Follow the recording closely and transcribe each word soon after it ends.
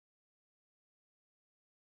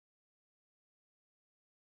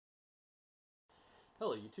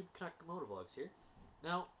Hello YouTube, Canuck Motovlogs here.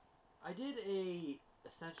 Now, I did a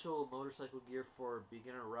essential motorcycle gear for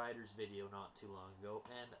beginner riders video not too long ago,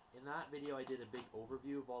 and in that video I did a big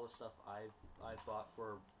overview of all the stuff I've bought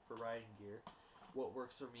for riding gear, what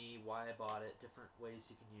works for me, why I bought it, different ways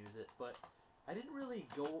you can use it, but I didn't really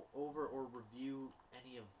go over or review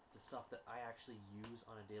any of the stuff that I actually use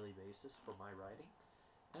on a daily basis for my riding.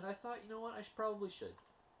 And I thought, you know what, I probably should.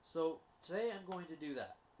 So today I'm going to do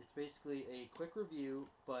that. It's basically a quick review,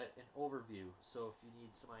 but an overview. So if you need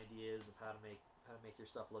some ideas of how to make your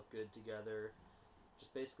stuff look good together, just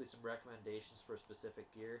basically some recommendations for specific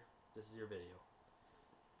gear, this is your video.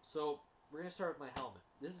 So we're gonna start with my helmet.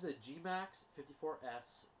 This is a G-Max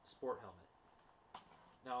 54S sport helmet.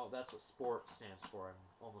 Now that's what sport stands for.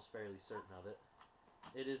 I'm almost fairly certain of it.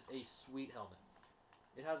 It is a sweet helmet.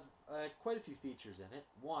 It has quite a few features in it.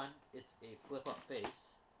 One, it's a flip-up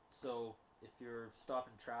face, so if you're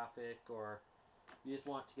stopping traffic or you just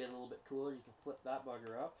want to get a little bit cooler, you can flip that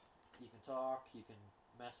bugger up. You can talk, you can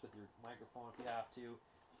mess with your microphone if you have to.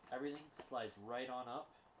 Everything slides right on up,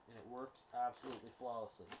 and it works absolutely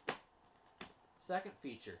flawlessly. Second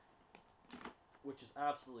feature, which is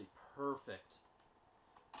absolutely perfect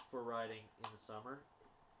for riding in the summer,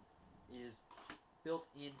 is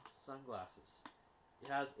built-in sunglasses. It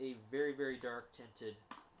has a very, very dark tinted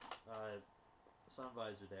sun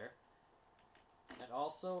visor there. And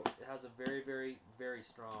also, it has a very, very, very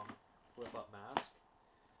strong flip-up mask,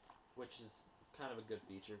 which is kind of a good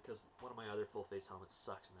feature because one of my other full-face helmets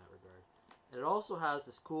sucks in that regard. And it also has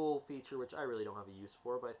this cool feature, which I really don't have a use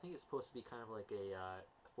for, but I think it's supposed to be kind of like a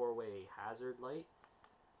four-way hazard light.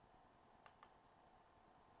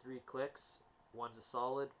 3 clicks. One's a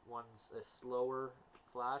solid, one's a slower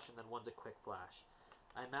flash, and then one's a quick flash.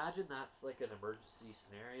 I imagine that's like an emergency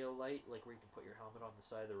scenario light, like where you can put your helmet on the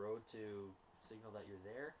side of the road to signal that you're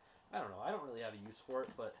there. I don't know. I don't really have a use for it,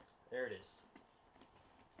 but there it is.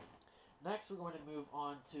 Next, we're going to move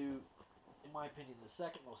on to, in my opinion, the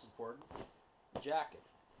second most important, jacket.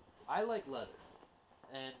 I like leather,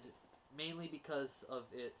 and mainly because of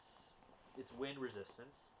its wind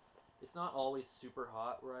resistance. It's not always super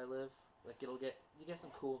hot where I live. Like you get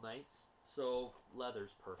some cool nights, so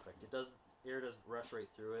leather's perfect. Air doesn't rush right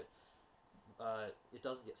through it. It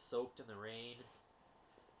doesn't get soaked in the rain,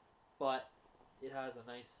 but it has a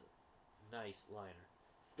nice liner.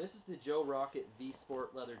 This is the Joe Rocket V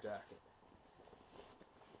Sport leather jacket.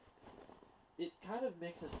 It kind of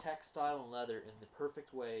mixes textile and leather in the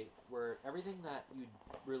perfect way, where everything that you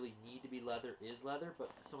really need to be leather is leather, but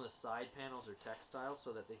some of the side panels are textile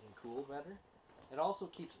so that they can cool better. It also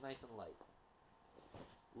keeps it nice and light.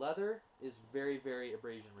 Leather is very, very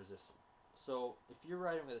abrasion resistant. So if you're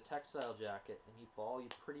riding with a textile jacket and you fall, you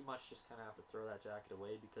pretty much just kind of have to throw that jacket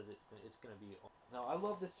away because it's going to be... Now, I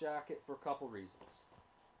love this jacket for a couple reasons.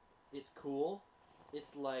 It's cool,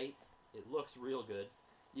 it's light, it looks real good.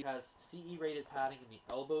 It has CE rated padding in the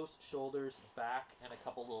elbows, shoulders, back, and a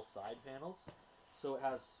couple little side panels. So it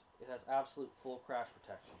has absolute full crash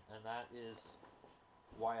protection, and that is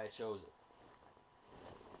why I chose it.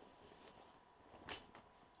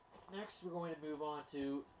 Next, we're going to move on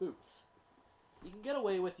to boots. You can get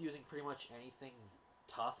away with using pretty much anything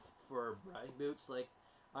tough for riding boots. Like,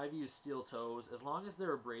 I've used steel toes, as long as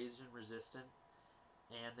they're abrasion resistant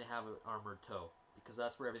and they have an armored toe, because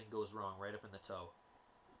that's where everything goes wrong, right up in the toe.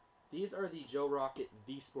 These are the Joe Rocket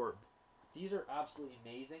V Sport. These are absolutely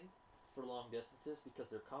amazing for long distances because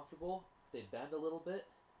they're comfortable, they bend a little bit,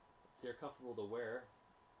 they're comfortable to wear.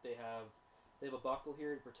 They have a buckle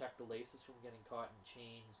here to protect the laces from getting caught in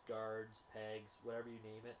chains, guards, pegs, whatever you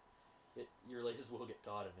name it. Your laces will get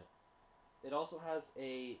caught in it. It also has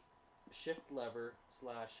a shift lever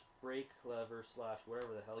slash brake lever slash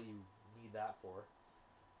whatever the hell you need that for.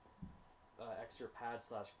 Extra pad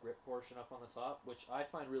slash grip portion up on the top, which I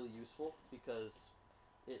find really useful because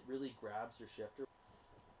it really grabs your shifter.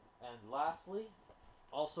 And lastly,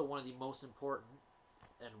 also one of the most important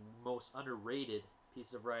and most underrated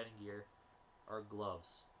pieces of riding gear are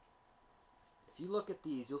gloves. If you look at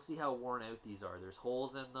these, you'll see how worn out these are. There's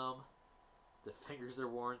holes in them, the fingers are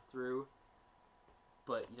worn through,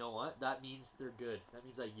 but you know what? That means they're good. That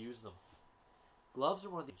means I use them. Gloves are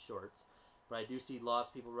one of the shorts, but I do see lots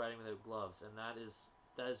of people riding without gloves, and that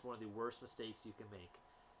is one of the worst mistakes you can make.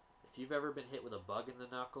 If you've ever been hit with a bug in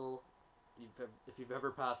the knuckle, if you've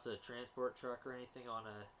ever passed a transport truck or anything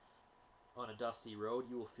on a dusty road,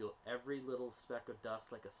 you will feel every little speck of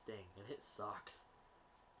dust like a sting, and it sucks.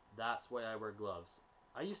 That's why I wear gloves.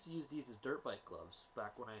 I used to use these as dirt bike gloves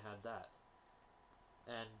back when I had that,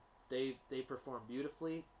 and they perform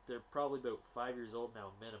beautifully. They're probably about 5 years old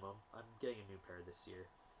now minimum. I'm getting a new pair this year.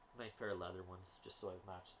 nice pair of leather ones, just so it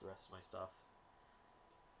matches the rest of my stuff.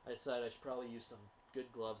 I decided I should probably use some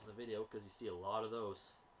good gloves in the video because you see a lot of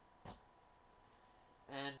those.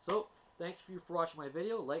 And so, thank you for watching my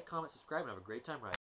video. Like, comment, subscribe, and have a great time riding.